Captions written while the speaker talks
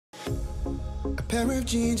Pair of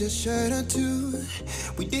jeans, a shirt or two.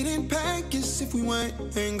 We didn't pack as if we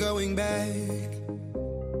weren't going back.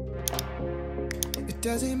 It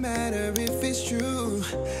doesn't matter if it's true.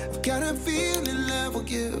 I've got a feeling love will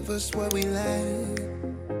give us what we lack.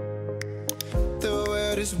 The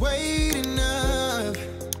world is waiting up.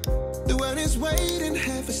 The world is waiting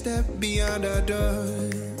half a step beyond our door.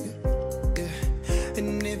 Yeah.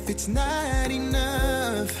 And if it's not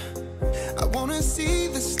enough, I wanna see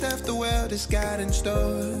the stuff the world has got in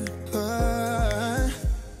store.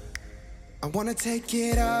 I wanna take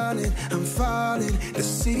it all in, I'm falling. The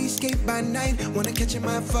cityscape by night, wanna catch in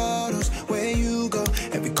my photos. Where you go,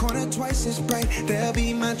 every corner twice as bright. They'll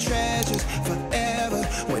be my treasures forever.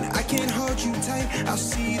 When I can't hold you tight, I'll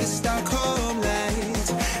see the Stockholm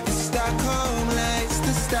lights. The Stockholm lights,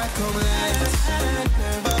 the Stockholm lights.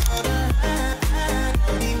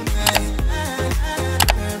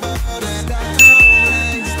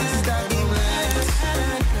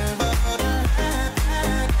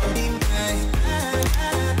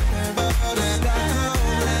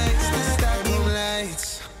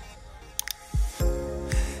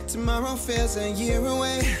 Tomorrow feels a year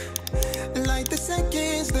away, like the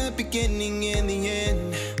seconds, the beginning and the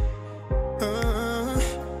end.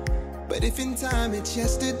 But if in time it's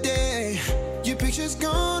yesterday, your picture's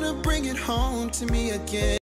gonna bring it home to me again.